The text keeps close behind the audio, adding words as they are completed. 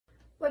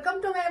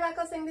Welcome to my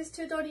Abacus English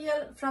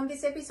tutorial. From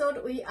this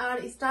episode, we are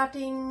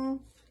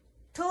starting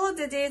 2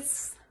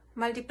 digits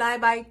multiply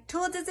by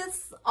 2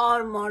 digits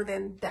or more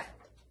than that.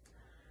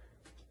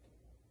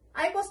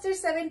 I posted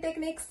 7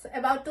 techniques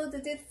about 2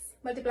 digits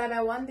multiply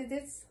by 1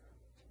 digits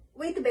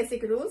with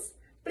basic rules.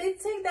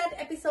 Please check that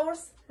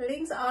episodes.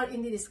 Links are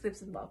in the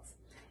description box.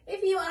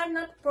 If you are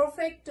not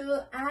perfect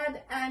to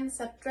add and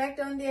subtract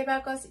on the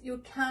abacus, you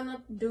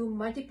cannot do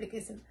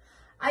multiplication.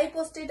 I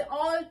posted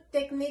all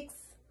techniques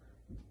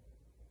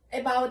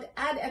about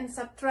add and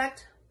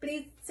subtract.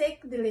 Please check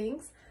the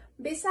links.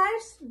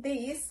 Besides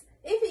this,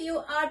 if you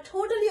are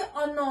totally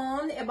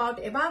unknown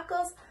about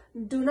abacus,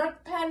 do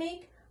not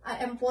panic. I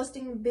am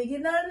posting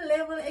beginner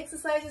level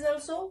exercises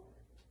also.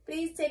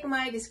 Please check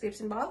my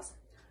description box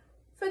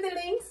for the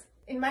links.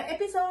 In my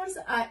episodes,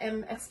 I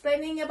am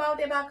explaining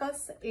about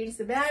abacus, its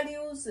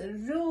values,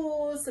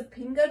 rules,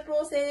 finger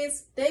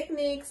process,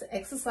 techniques,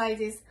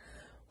 exercises,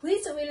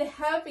 which will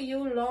help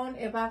you learn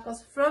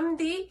abacus from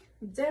the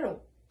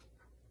zero.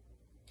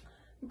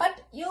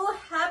 But you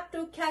have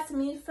to catch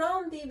me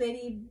from the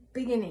very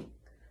beginning,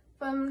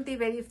 from the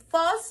very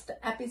first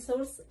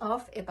episodes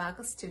of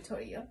Abacus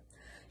tutorial.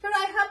 Here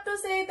I have to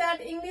say that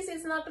English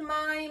is not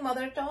my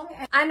mother tongue,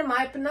 and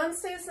my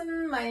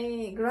pronunciation,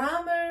 my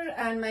grammar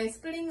and my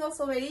spelling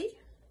also very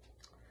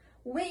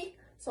weak.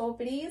 So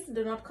please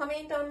do not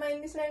comment on my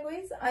English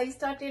language. I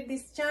started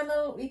this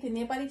channel with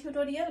Nepali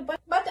tutorial,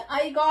 but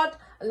I got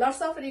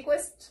lots of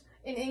requests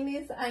in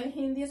English and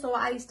Hindi, so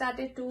I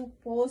started to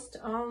post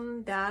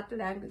on that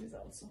languages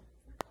also.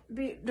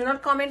 Do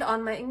not comment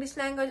on my English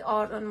language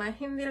or on my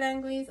Hindi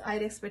language. I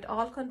respect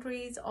all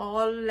countries,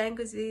 all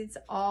languages,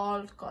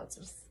 all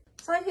cultures.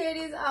 So here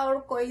is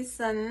our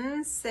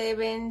question: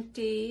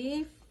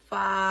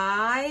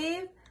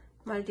 75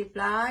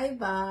 multiplied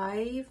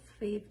by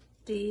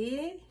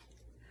 53.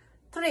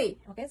 Okay,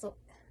 so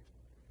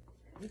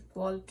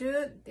equal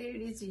to, there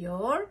is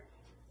your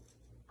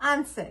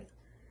answer.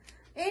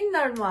 In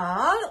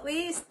normal,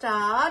 we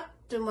start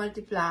to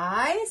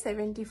multiply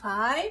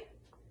 75,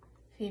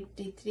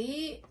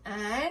 53,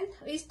 and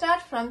we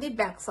start from the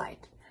back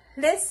side.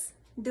 Let's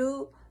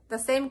do the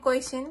same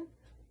question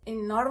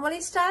in normal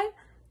style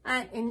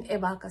and in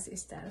abacus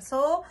style.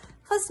 So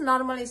first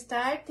normal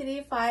style,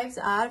 3 5s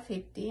are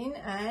 15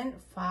 and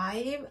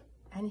 5,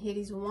 and here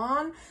is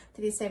 1,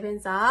 3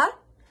 7s are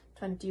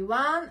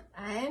 21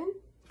 and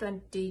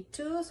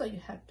 22. So you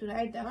have to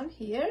write down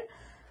here.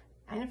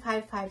 And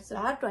 5 5s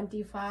are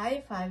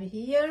 25, 5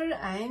 here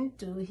and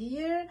 2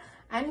 here,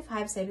 and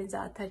 5 7s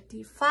are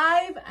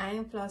 35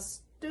 and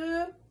plus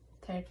 2,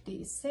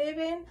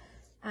 37,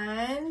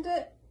 and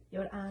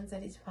your answer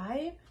is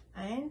 5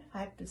 and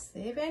 5 to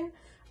 7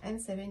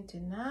 and 7 to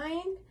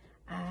 9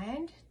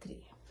 and 3.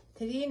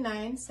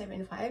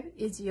 3975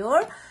 is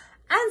your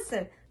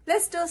answer.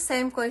 Let's do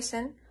same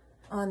question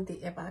on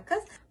the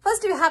abacus.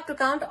 First you have to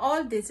count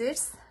all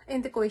digits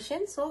in the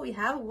question. So we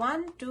have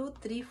 1, 2,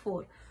 3,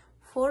 4.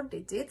 4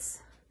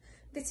 digits.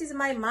 This is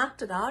my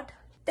marked dot.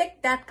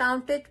 Take that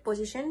counted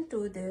position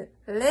to the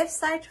left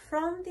side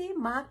from the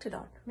marked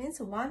dot.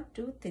 Means 1,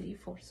 2, 3,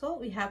 4. So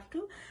we have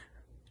to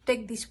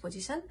take this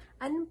position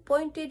and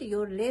pointed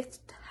your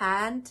left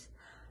hand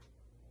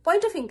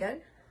pointer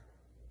finger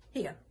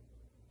here.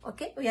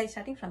 Okay, we are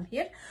starting from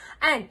here,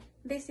 and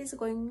this is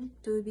going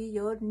to be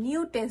your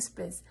new tens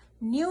place.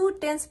 New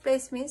tens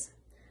place means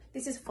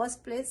this is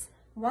first place,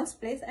 ones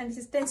place, and this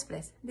is tens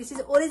place. This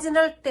is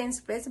original tens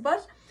place,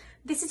 but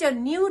this is your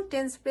new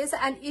tens place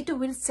and it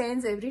will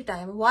change every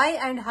time. Why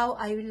and how,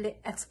 I will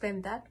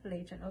explain that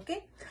later.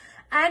 Okay,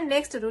 and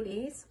next rule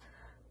is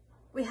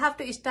we have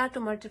to start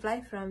to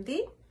multiply from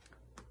the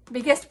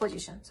biggest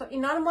position. So in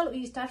normal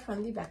we start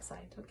from the back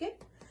side. Okay,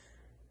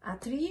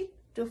 3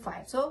 to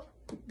 5. So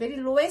very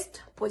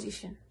lowest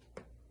position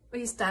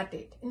we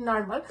started in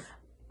normal,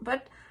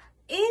 but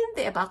in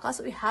the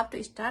abacus we have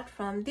to start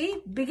from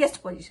the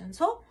biggest position.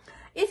 So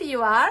if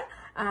you are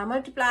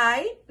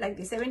multiply like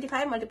the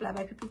 75 multiplied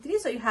by 53,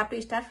 so you have to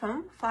start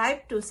from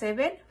 5 to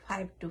 7,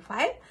 5 to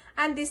 5,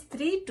 and this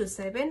 3 to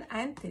 7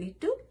 and 3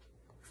 to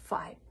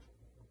 5.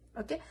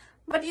 Okay,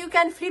 but you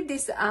can flip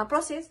this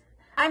process.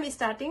 I'm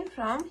starting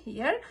from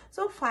here,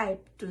 so 5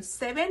 to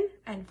 7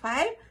 and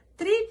 5,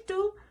 3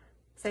 to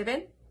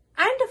 7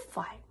 and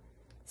 5.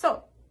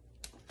 So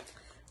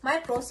my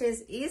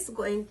process is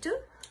going to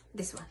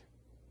this one,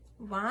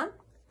 1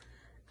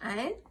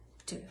 and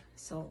 2.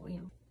 So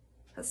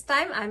first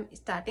time I'm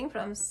starting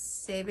from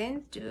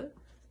 7 to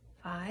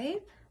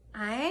 5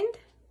 and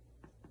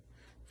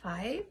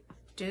 5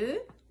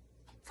 to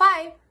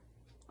 5.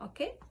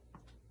 Okay,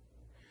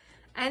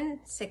 and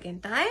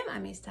second time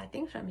I'm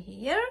starting from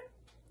here,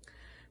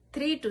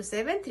 3 to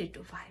 7, 3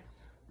 to 5,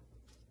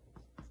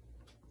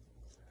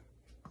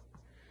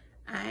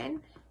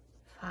 and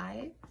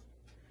 5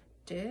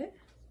 to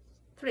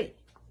 3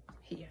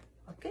 here.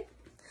 Okay,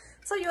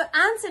 so your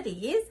answer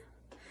is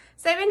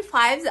 7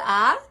 5s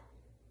are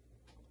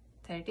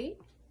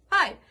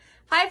 35,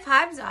 5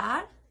 5s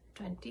are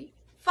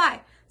 25,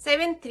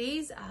 7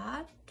 3s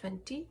are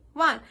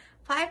 21,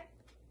 5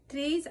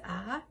 3s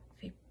are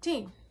 50.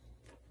 15.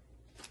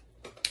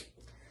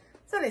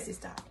 So let's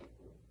start.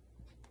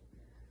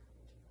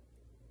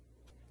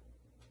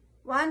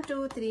 1,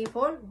 2, 3,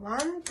 4.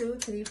 1, 2,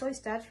 3, 4.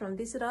 Start from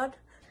this rod.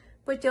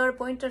 Put your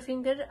pointer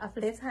finger of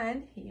left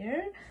hand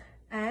here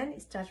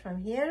and start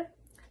from here.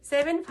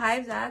 7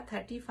 5s are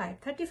 35.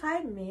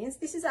 35 means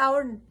this is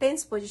our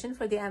tens position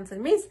for the answer.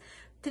 Means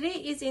 3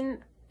 is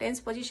in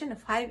tens position,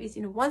 5 is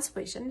in ones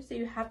position. So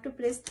you have to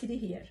place 3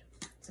 here.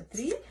 So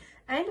 3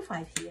 and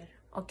 5 here.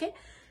 Okay.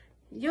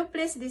 You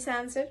place this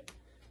answer.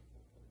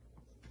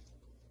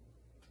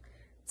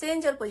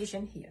 Change your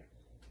position here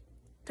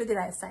to the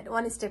right side,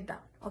 one step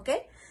down.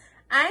 Okay.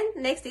 And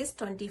next is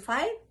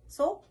 25.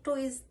 So 2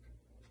 is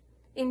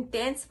in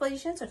tens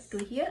position. So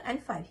 2 here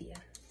and 5 here.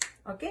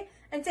 Okay.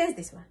 And change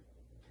this one.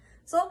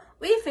 So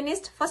we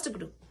finished first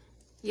group.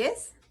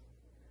 Yes.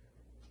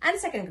 And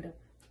second group.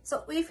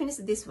 So we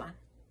finished this one.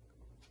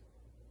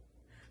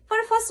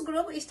 For first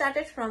group, we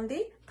started from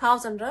the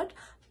 1000 rod.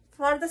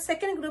 For the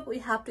second group, we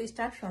have to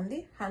start from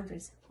the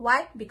hundreds.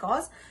 Why?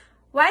 Because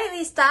while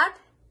we start,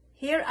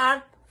 here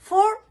are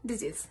 4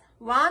 digits.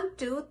 1,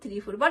 2, 3,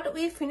 4. But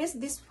we finish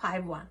this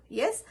 5 1.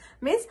 Yes.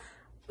 Means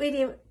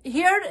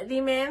here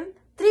remain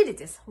 3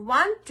 digits.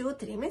 1, 2,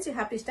 3. Means you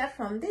have to start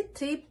from the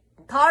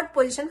third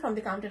position from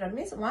the counter rod.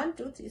 Means 1,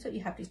 2, 3. So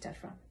you have to start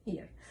from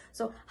here.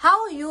 So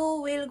how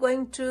you will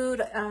going to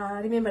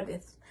remember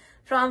this?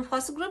 From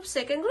first group,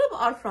 second group,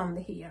 or from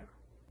here?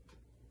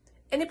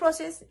 Any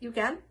process you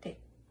can take.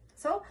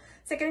 So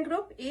second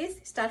group is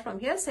start from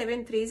here.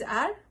 7 3s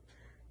are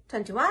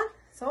 21.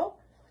 So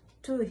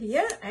 2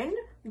 here and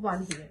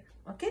 1 here.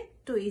 Okay.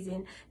 2 is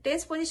in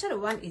tens position,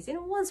 1 is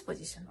in ones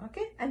position.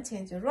 Okay. And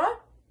change your rod.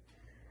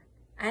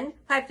 And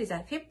 5 3s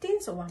are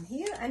 15. So 1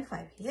 here and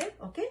 5 here.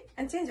 Okay.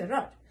 And change your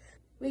rod.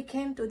 We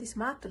came to this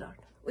marked rod.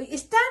 We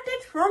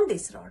started from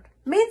this rod.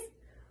 Means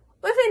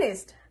we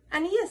finished.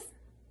 And yes,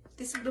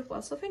 this group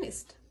also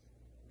finished.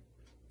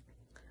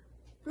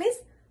 Means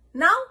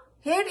now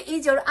here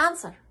is your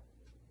answer.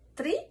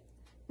 3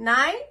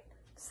 9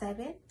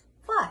 7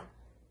 5.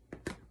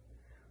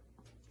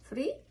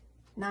 3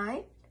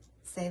 9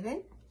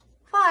 7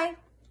 5.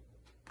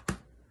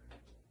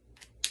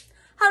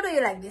 How do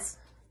you like this?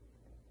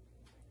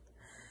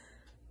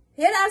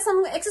 Here are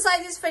some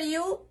exercises for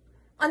you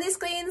on the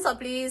screen, so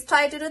please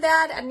try to do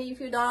that. And if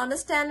you don't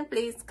understand,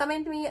 please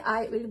comment me.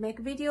 I will make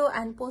video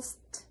and post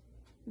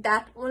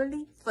that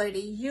only for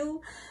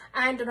you.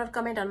 And do not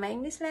comment on my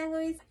English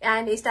language.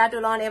 And start to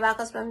learn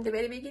Abacus from the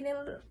very beginning.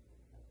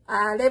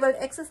 Label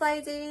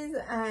exercises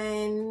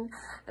and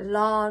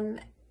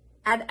learn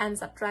add and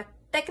subtract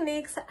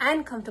techniques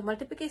and come to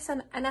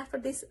multiplication. And after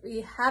this,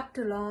 we have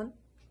to learn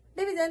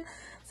division.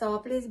 So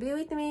please be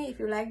with me. If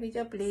you like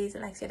video, please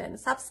like, share and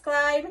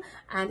subscribe.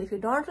 And if you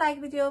don't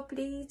like video,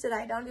 please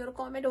write down your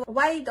comment.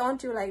 Why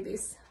don't you like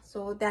this?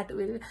 So that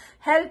will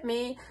help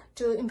me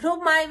to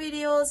improve my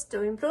videos,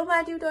 to improve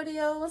my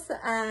tutorials,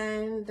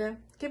 and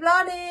keep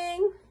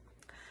learning.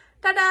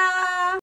 Ta-da!